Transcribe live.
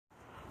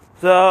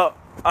So,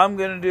 I'm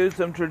gonna do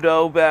some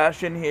Trudeau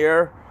bashing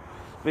here,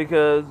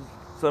 because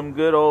some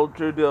good old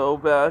Trudeau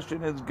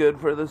bashing is good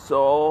for the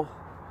soul.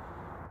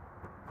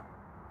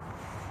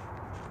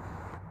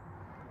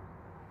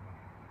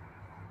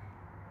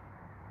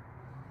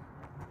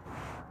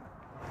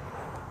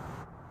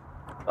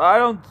 I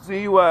don't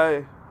see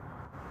why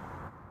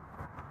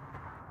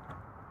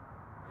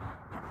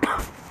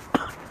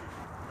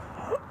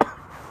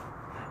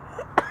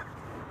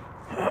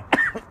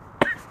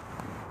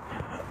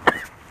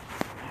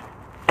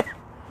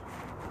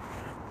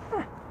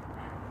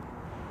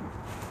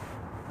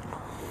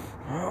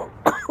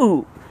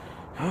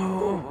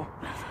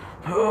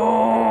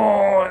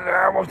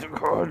that was a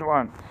good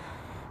one.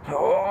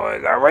 Oh,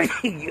 that was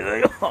a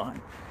good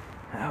one.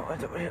 That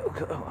was a real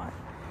good one.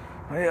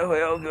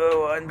 Real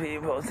good one,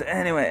 people. So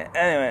anyway,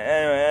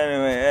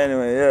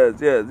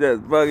 yes,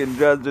 fucking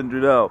Justin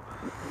Trudeau.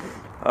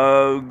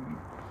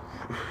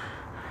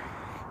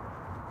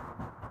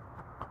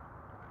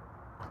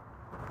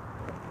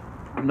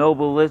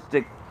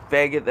 Nobilistic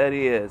faggot that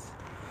he is.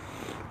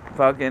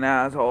 Fucking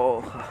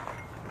asshole.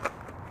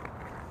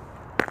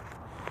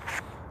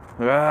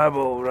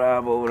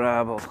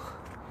 Rabble.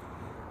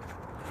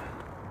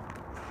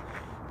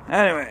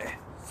 Anyway,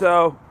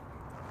 so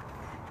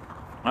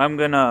I'm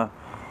gonna.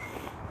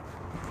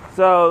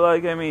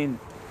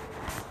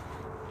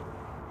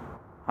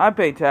 I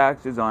pay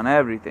taxes on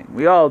everything.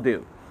 We all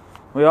do.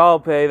 We all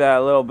pay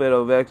that little bit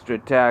of extra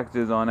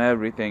taxes on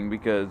everything,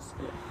 because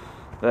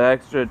the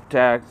extra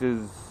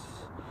taxes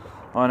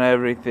on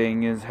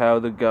everything is how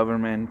the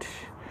government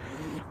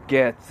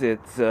gets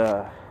its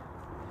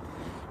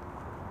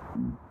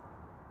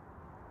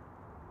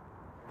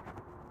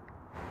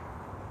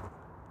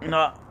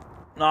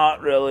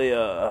not really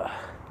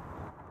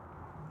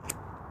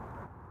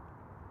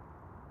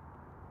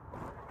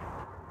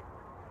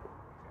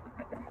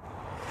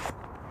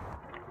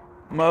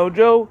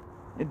mojo.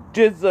 It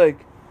just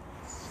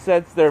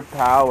sets their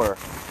power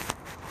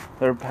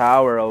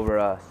over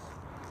us,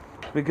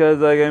 because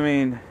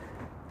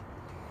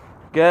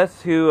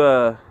guess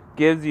who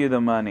gives you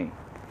the money?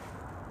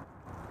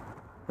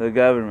 The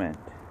government.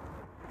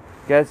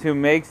 Guess who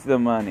makes the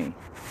money?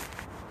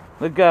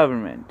 The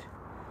government.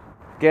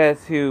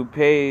 Guess who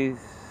pays?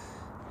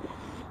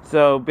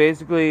 So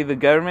basically, the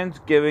government's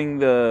giving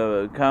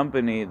the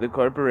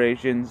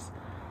corporations,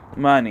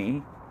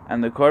 money,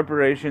 and the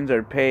corporations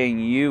are paying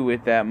you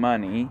with that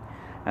money,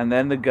 and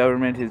then the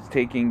government is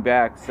taking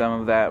back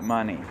some of that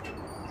money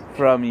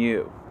from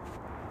you.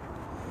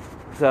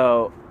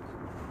 So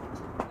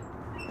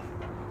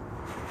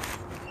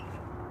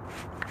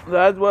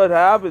that's what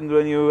happens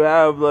when you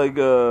have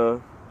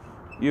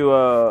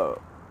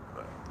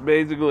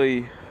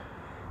basically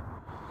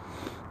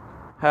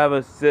have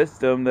a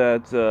system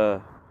that's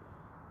out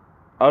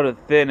of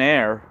thin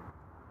air.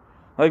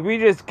 We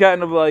just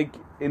kind of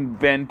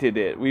invented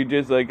it. We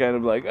just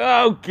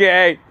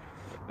okay,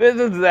 this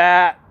is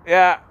that.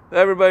 Yeah,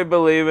 everybody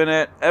believe in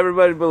it.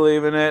 Everybody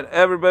believe in it.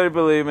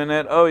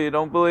 Oh, you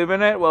don't believe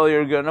in it? Well,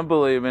 you're gonna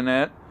believe in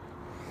it.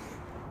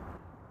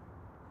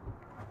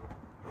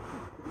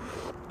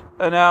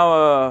 And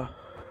now,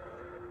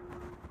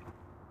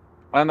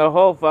 and the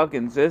whole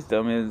fucking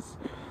system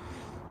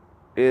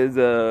is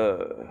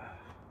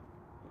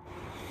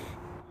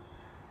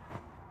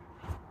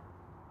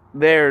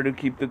there to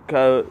keep the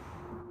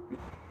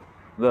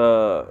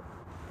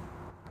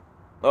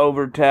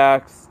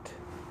overtaxed,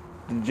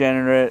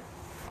 degenerate,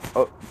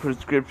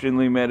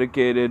 prescriptionally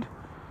medicated,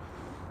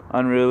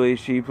 unruly,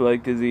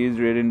 sheep-like,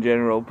 disease-ridden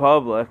general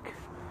public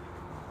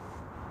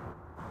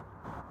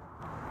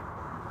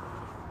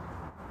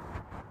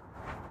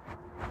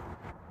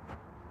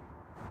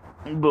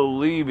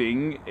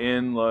believing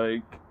in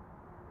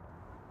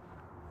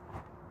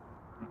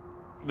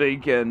they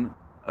can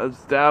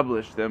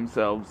establish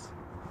themselves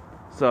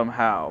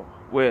somehow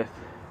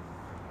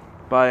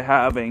by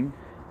having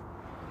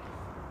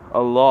a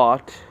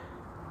lot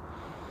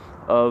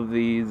of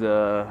these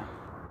of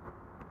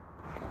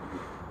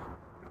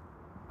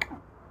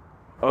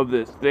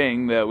this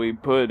thing that we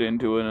put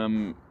into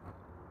an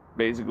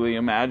basically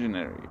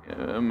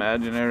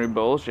imaginary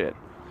bullshit.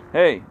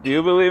 Hey, do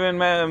you believe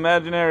in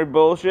imaginary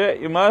bullshit?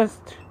 You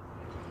must,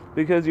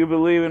 because you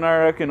believe in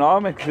our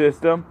economic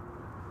system.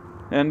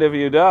 And if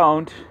you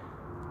don't,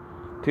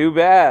 too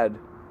bad.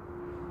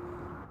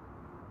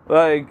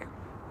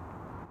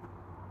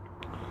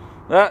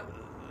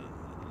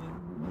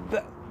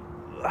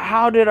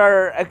 How did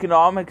our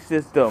economic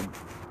system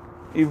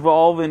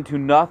evolve into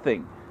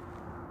nothing?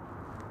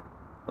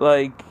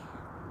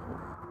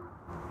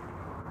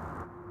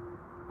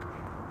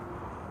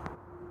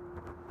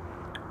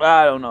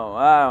 I don't know.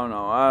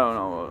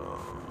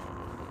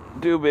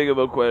 Too big of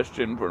a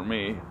question for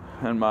me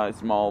and my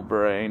small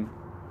brain.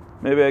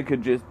 Maybe I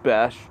could just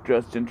bash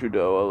Justin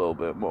Trudeau a little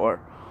bit more.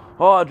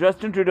 Oh,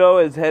 Justin Trudeau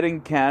is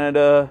heading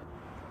Canada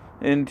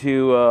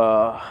into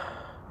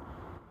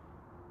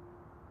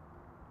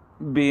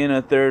being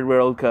a third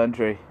world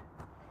country.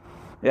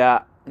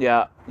 Yeah.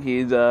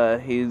 He's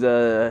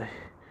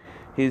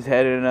he's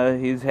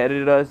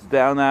headed us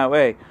down that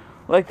way.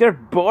 Like, they're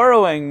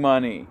borrowing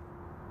money.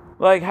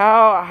 Like,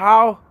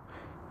 how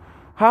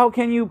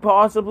can you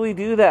possibly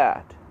do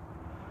that?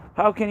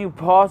 How can you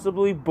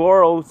possibly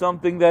borrow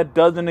something that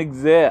doesn't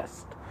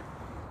exist?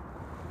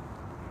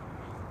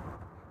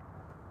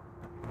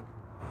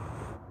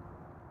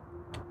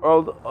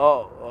 I'll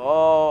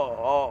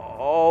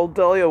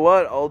tell you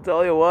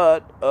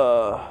what.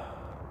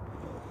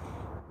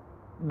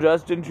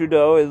 Justin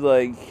Trudeau is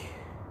like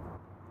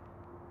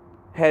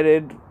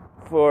headed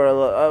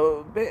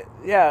for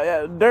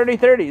dirty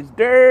 30s.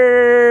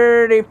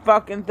 Dirty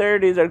fucking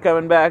 30s are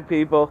coming back,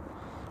 people.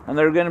 And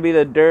they're going to be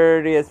the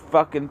dirtiest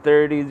fucking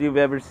 30s you've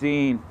ever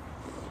seen.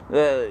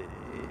 They're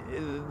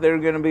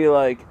going to be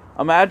like,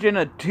 imagine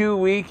a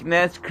 2-week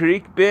Ness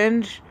Creek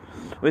binge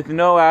with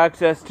no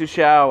access to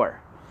shower.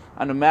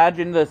 And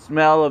imagine the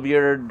smell of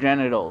your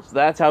genitals.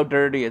 That's how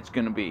dirty it's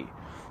going to be.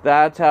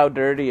 That's how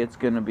dirty it's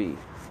going to be.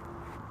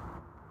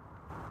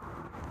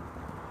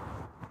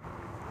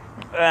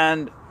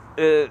 And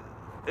it's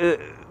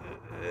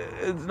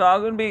not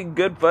going to be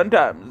good fun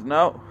times,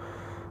 no.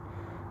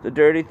 The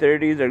dirty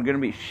 30s are going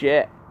to be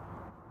shit.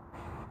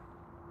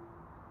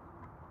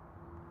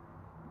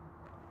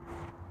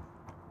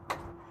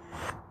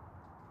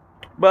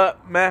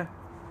 But, man.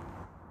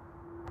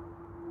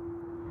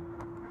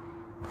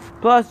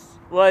 Plus,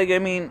 like, I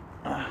mean,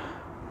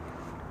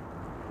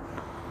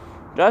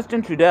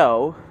 Justin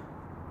Trudeau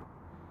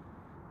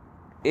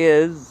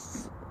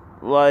is,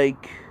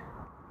 like,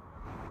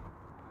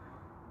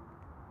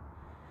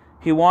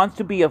 he wants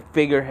to be a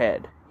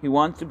figurehead. He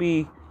wants to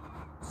be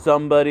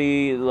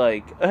somebody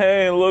like,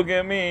 hey, look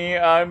at me,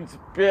 I'm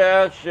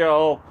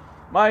special.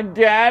 My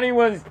daddy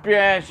was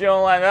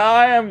special, and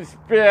I am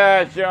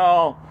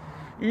special.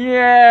 Yay!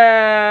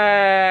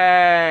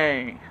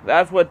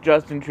 That's what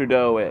Justin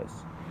Trudeau is.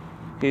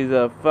 He's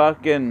a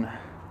fucking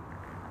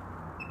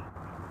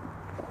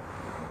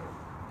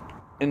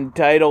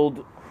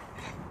entitled,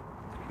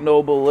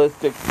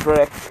 nobilistic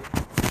prick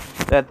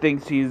that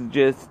thinks he's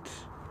just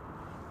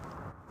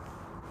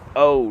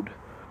owed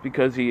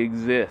because he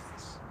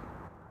exists.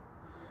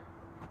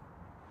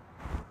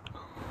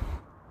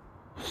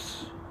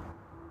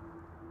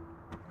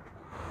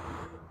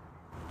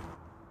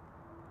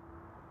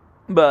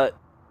 But,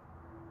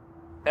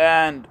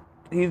 and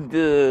he's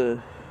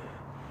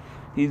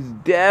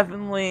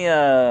definitely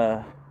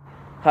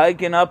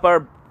hiking up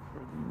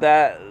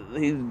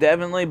he's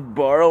definitely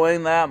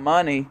borrowing that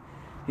money.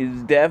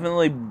 He's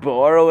definitely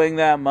borrowing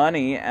that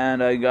money,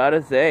 and I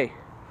gotta say,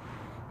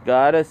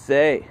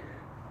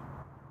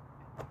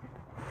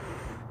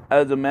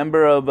 as a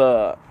member of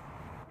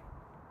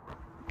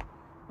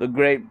the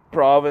great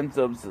province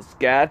of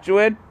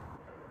Saskatchewan,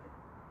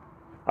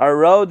 our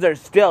roads are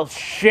still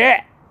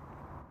shit.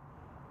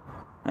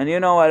 And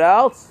you know what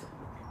else?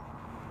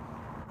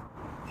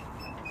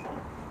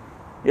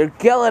 You're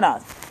killing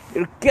us.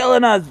 You're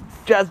killing us,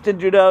 Justin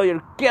Trudeau.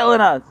 You're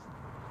killing us.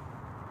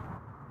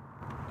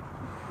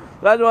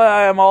 That's why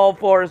I am all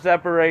for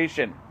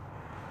separation.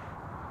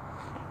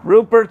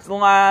 Rupert's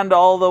Land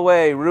all the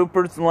way.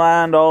 Rupert's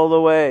Land all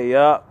the way.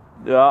 Yeah.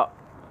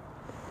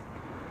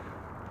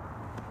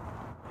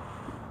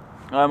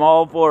 I'm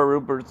all for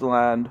Rupert's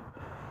Land.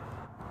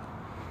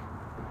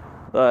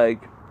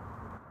 Like,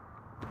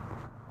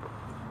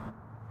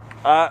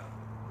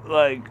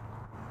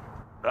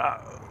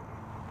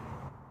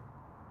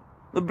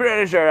 the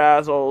British are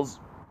assholes.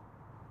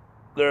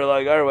 They're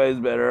like, our way's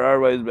better, our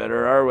way's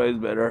better, our way's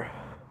better.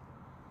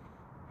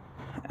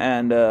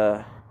 And,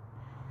 gotta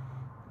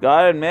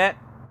admit,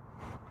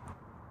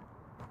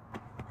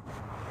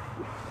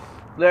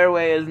 their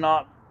way is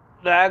not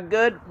that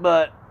good,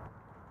 but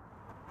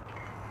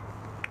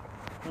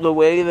the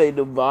way they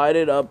divide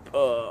it up,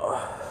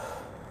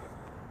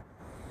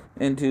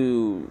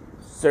 into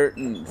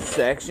certain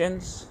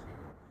sections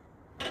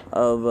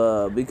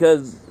of,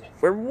 because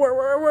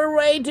we're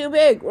way too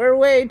big. We're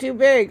way too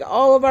big.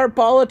 All of our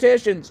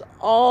politicians,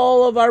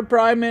 all of our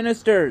prime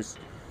ministers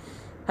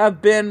have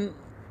been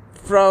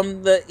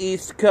from the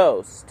East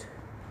Coast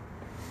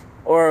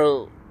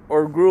or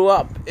grew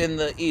up in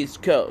the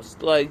East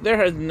Coast. Like, there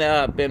has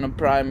not been a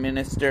prime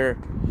minister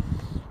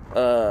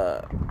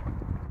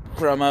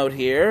from out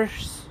here.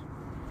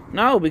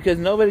 No, because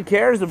nobody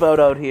cares about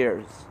out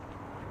here's.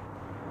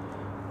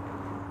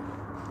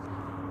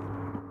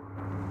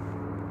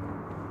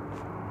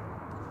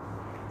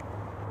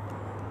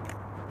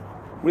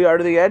 We are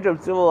to the edge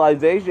of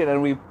civilization,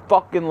 and we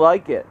fucking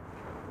like it.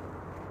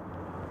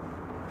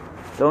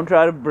 Don't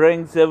try to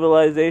bring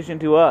civilization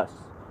to us.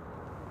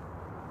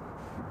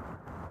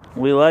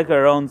 We like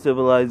our own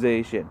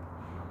civilization.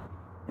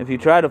 If you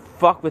try to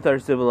fuck with our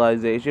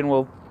civilization,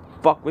 we'll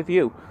fuck with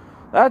you.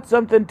 That's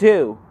something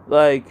too.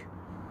 Like,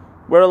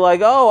 we're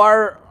like, oh,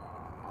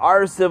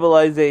 our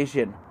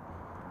civilization.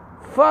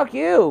 Fuck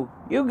you.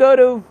 You go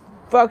to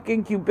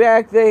fucking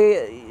Quebec,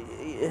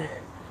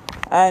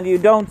 and you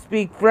don't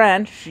speak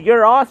French,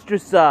 you're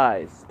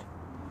ostracized.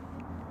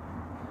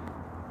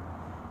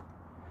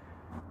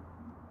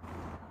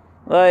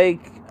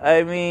 Like,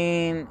 I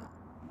mean,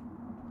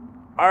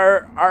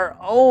 our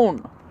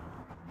own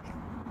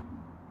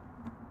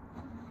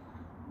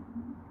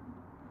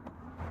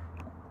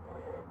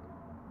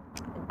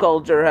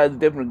culture has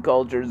different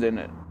cultures in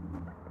it.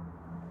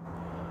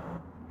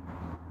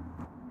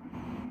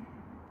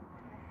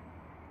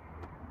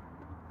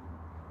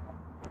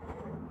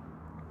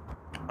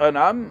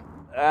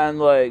 And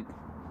like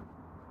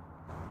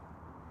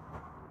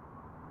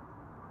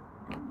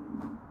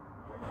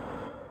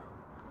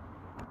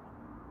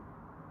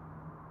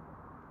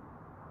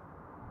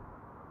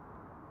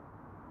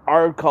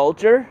our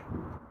culture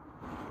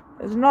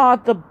is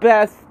not the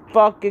best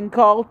fucking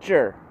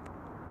culture.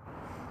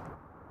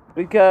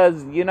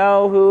 Because you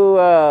know who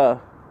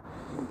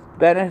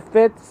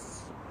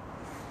benefits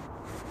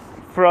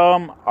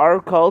from our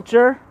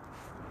culture?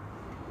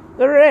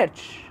 The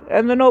rich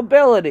and the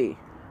nobility.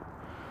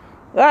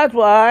 That's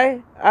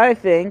why I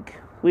think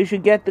we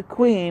should get the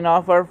Queen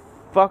off our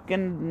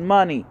fucking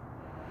money.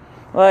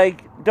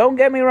 Like, don't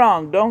get me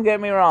wrong.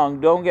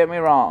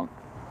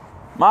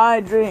 My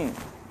dream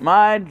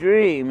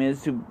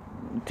is to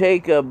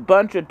take a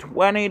bunch of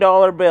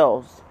 $20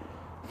 bills,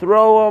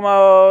 throw them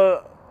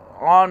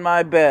on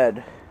my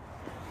bed,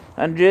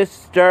 and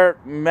just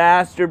start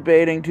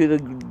masturbating to the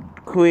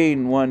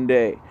Queen one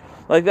day.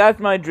 Like, that's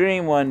my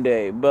dream one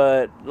day.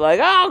 But, like,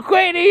 oh,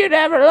 Queenie, you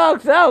never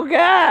look so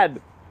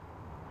good.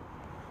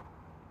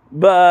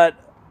 But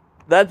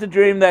that's a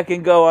dream that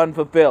can go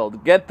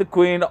unfulfilled. Get the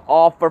Queen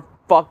off her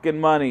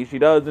fucking money. She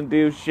doesn't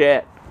do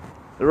shit.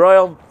 The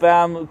royal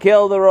family,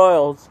 kill the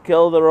royals,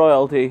 kill the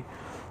royalty.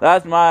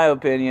 That's my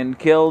opinion.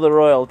 Kill the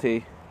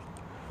royalty.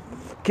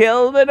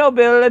 Kill the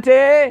nobility.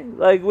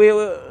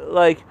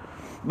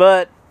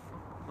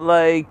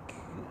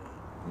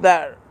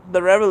 That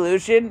the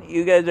revolution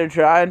you guys are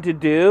trying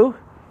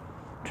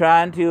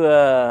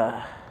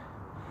to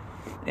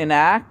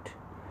enact.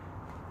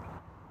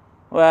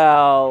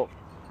 Well,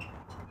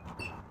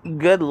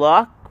 good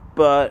luck,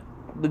 but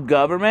the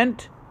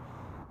government,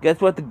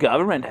 guess what the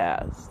government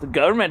has? The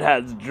government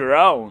has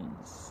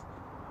drones.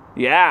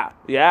 Yeah.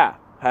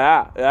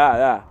 How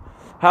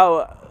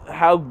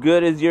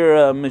good is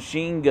your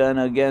machine gun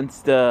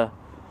against a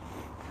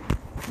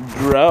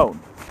drone?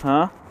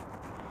 Huh?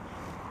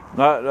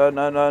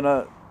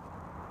 No.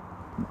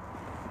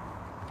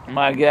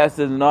 My guess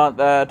is not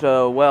that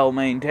well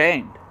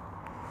maintained.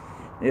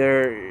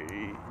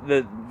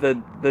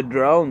 The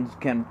drones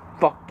can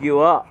fuck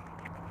you up.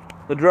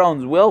 The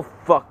drones will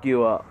fuck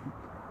you up.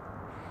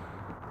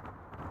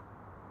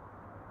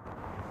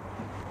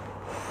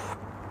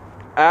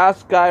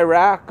 Ask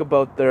Iraq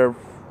about their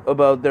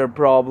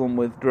problem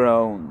with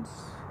drones.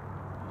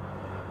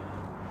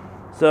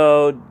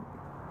 So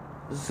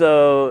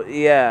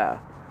yeah.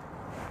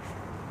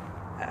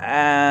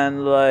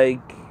 And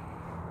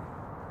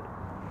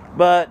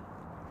but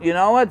you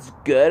know what's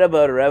good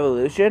about a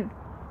revolution?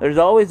 There's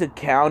always a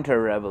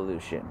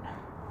counter-revolution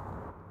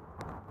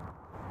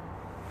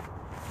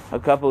a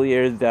couple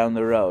years down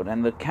the road.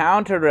 And the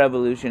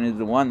counter-revolution is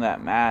the one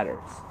that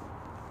matters.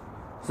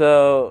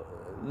 So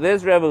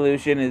this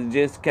revolution is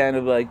just kind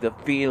of like the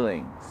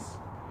feelings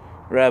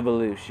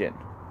revolution.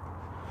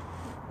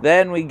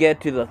 Then we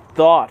get to the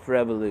thought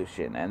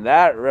revolution. And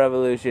that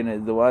revolution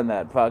is the one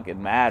that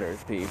fucking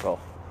matters, people.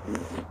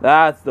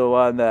 That's the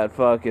one that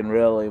fucking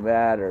really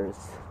matters.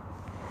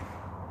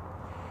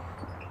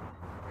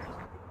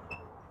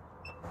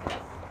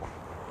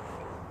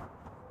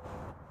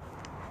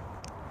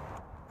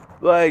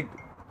 Like,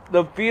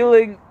 the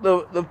feeling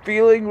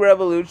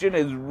revolution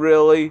is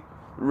really,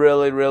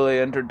 really, really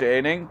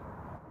entertaining.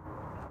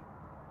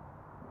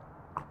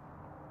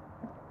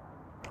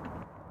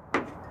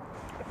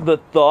 The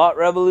thought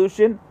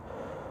revolution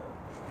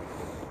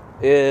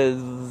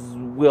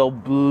will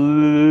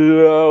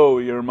blow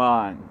your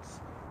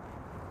minds.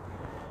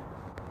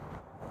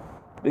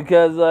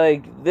 Because,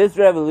 this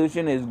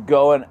revolution is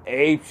going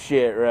ape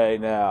shit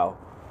right now.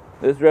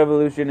 This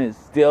revolution is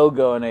still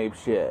going ape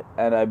shit.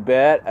 And I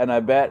bet,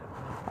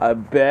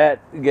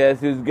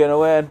 guess who's gonna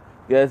win?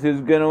 Guess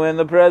who's gonna win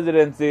the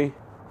presidency?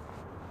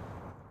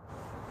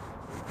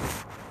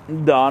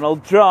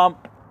 Donald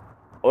Trump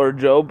or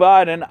Joe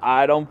Biden.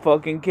 I don't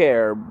fucking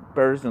care,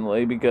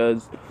 personally,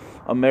 because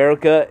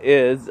America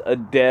is a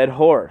dead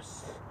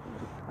horse.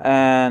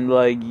 And,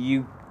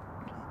 you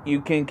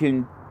can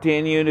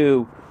continue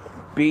to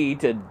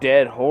beat a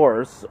dead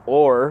horse,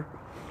 or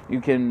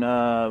you can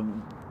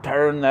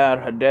turn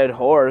that dead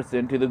horse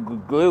into the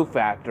glue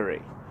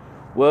factory,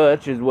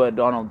 which is what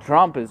Donald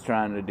Trump is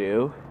trying to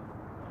do.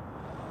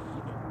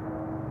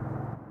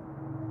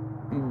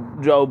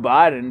 Joe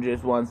Biden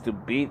just wants to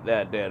beat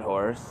that dead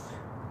horse.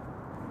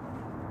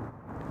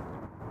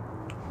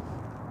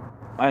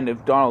 And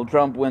if Donald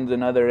Trump wins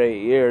another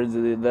 8 years,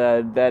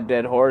 that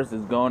dead horse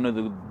is going to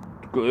the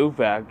glue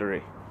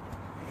factory.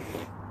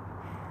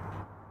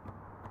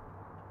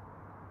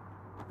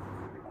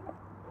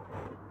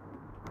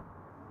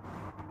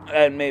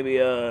 And maybe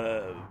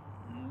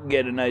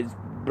get a nice,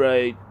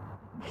 bright,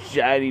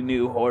 shiny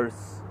new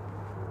horse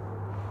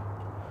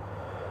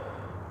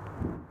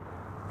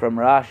from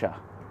Russia.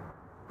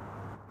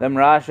 Them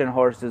Russian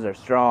horses are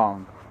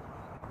strong.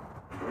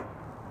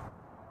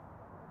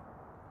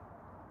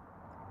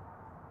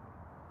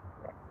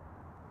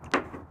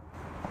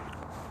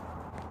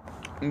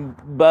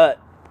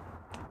 But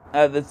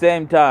at the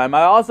same time,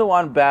 I also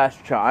want to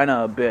bash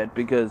China a bit,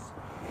 because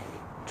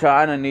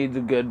China needs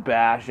a good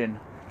bashing.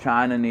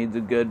 China needs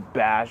a good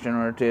bashing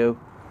or two.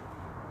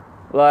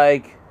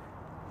 Like,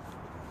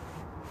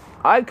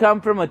 I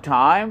come from a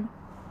time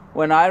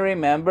when I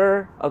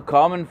remember a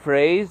common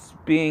phrase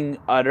being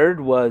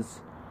uttered was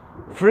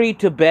free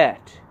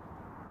Tibet.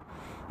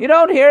 You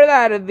don't hear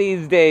that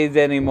these days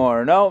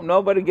anymore. No,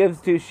 nobody gives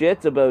two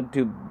shits about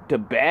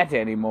Tibet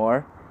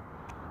anymore.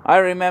 I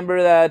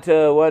remember that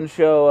one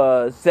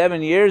show,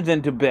 7 Years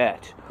in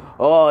Tibet.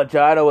 Oh,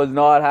 China was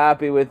not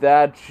happy with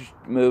that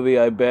movie,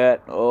 I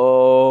bet.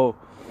 Oh,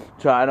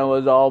 China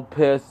was all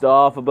pissed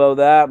off about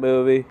that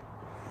movie.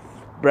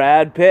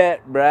 Brad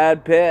Pitt.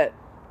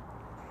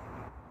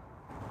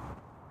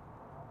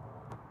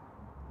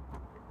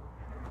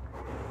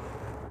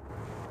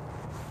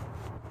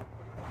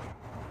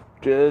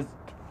 Just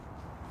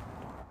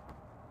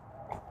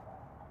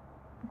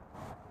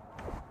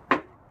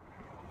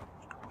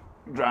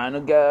trying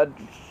to get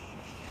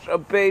a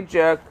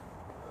paycheck.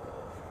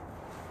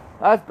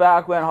 That's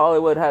back when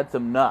Hollywood had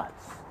some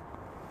nuts.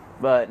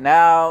 But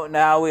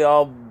now we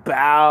all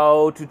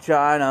bow to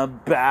China.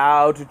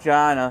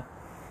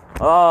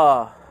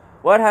 Oh,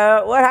 what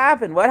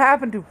happened? What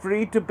happened to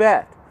Free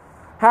Tibet?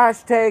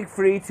 Hashtag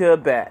Free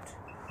Tibet.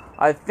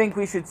 I think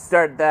we should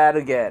start that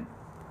again.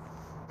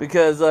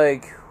 Because,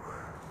 like,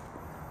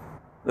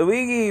 the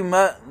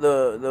Uyghur?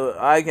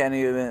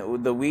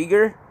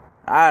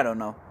 I don't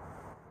know.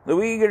 The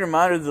Uyghur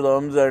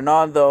Muslims are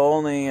not the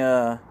only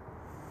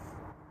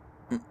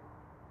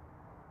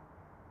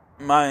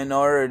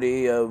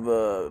minority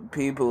of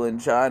people in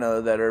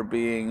China that are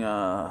being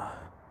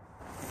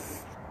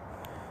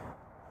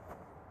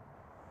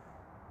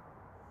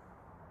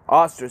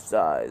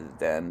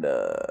ostracized and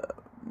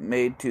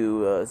made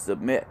to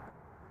submit.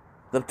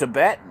 The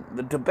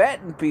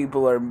Tibetan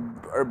people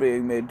are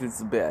being made to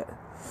submit.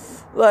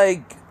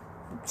 Like,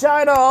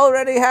 China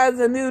already has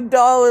a new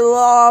Dalai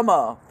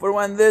Lama for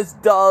when this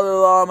Dalai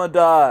Lama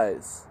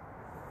dies.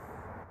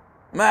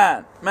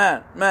 Man,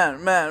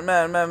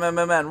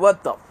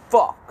 what the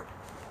fuck?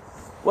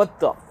 What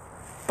the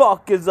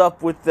fuck is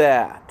up with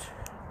that?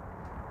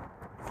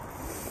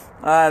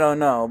 I don't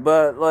know,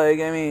 but, like,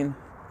 I mean,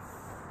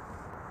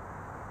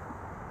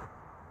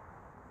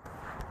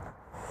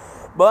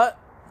 but,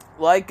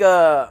 like,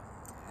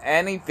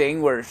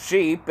 anything, we're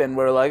sheep, and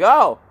we're like,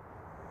 oh,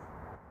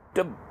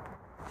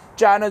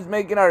 China's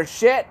making our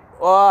shit?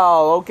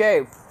 Well,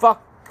 okay,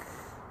 fuck.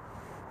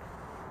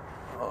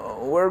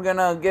 We're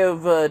gonna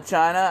give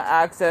China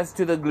access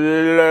to the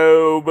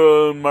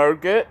global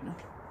market.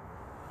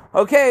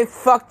 Okay,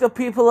 fuck the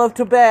people of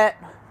Tibet.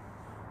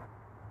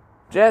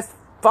 Just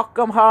fuck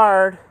them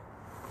hard.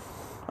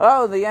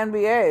 Oh, the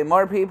NBA.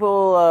 More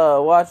people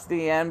watch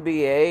the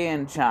NBA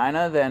in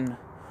China than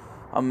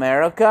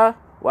America?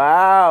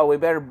 Wow, we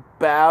better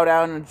bow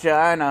down to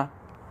China.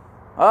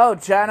 Oh,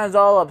 China's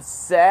all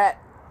upset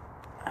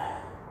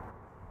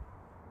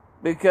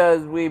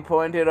because we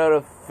pointed out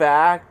a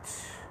fact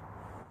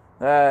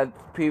that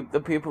the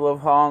people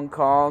of Hong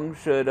Kong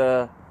should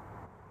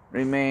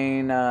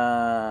remain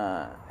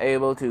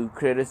able to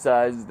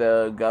criticize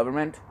the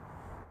government,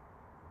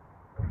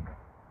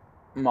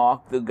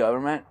 mock the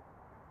government.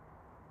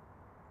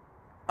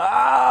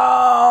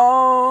 Oh,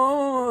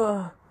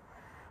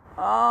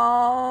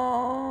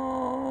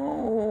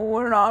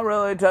 we're not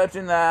really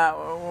touching that.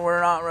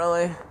 We're not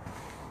really.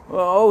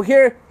 Oh,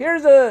 here's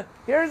a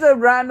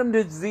random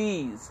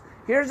disease.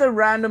 Here's a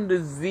random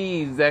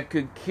disease that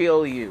could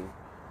kill you.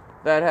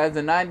 That has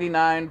a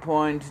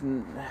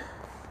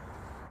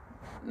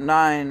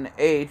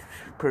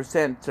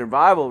 99.98%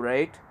 survival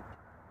rate,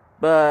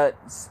 but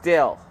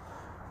still.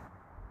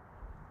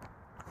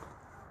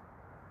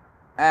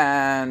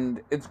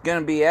 And it's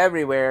gonna be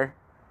everywhere.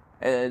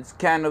 It's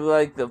kind of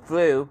like the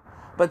flu,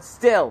 but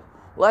still,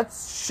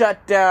 let's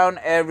shut down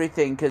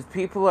everything, because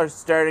people are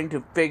starting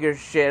to figure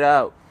shit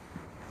out.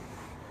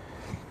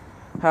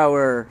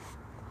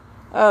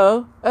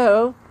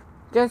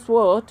 Guess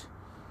what?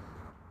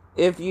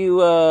 If you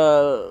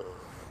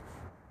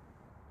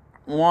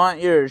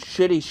want your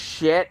shitty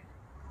shit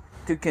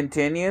to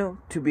continue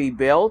to be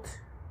built,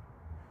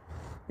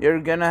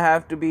 you're gonna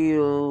have to be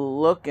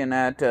looking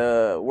at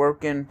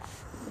working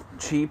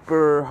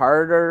cheaper,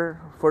 harder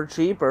for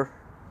cheaper,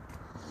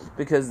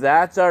 because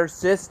that's our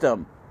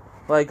system.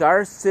 Like,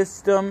 our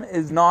system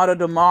is not a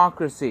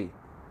democracy.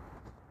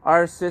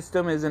 Our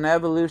system is an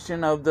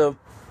evolution of the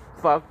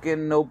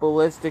fucking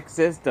nobilistic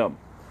system.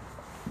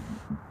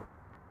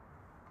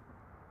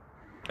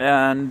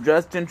 And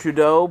Justin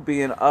Trudeau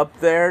being up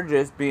there,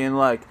 just being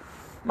like,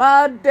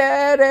 my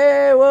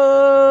daddy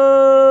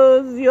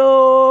was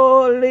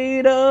your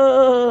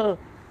leader,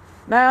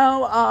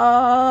 now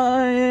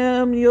I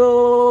am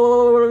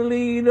your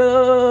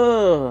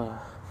leader,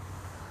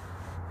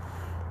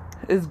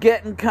 is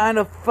getting kind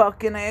of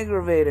fucking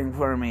aggravating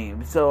for me.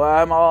 So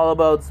I'm all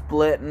about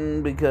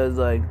splitting because,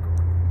 like,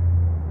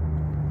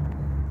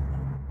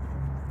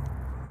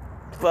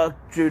 fuck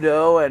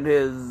Trudeau and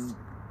his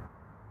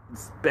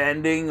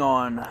spending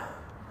on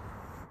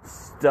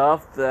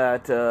stuff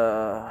that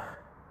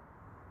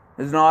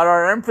is not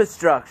our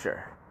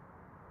infrastructure.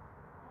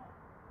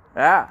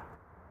 Yeah.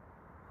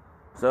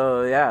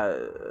 So, yeah,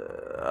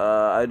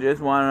 I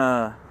just want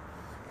to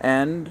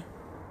end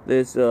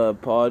this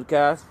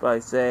podcast by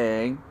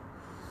saying,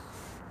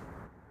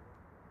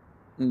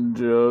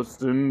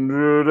 Justin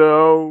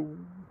Trudeau,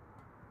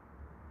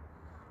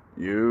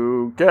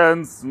 you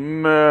can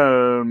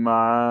smell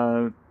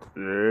my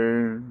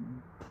change.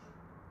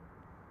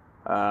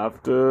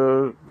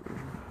 After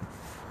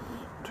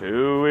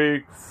 2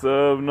 weeks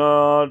of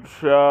not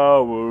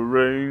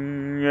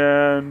showering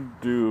and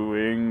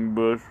doing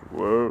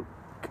bushwork,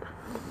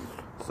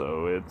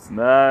 so it's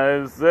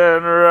nice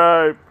and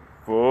ripe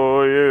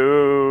for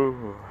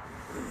you.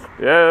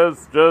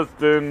 Yes,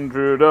 Justin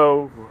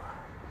Trudeau,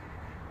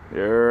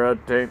 you're a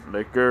taint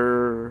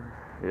licker.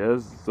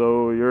 Yes,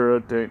 so you're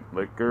a taint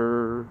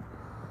licker.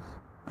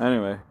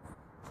 Anyway,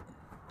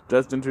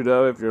 Justin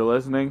Trudeau, if you're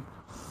listening,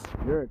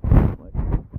 you're a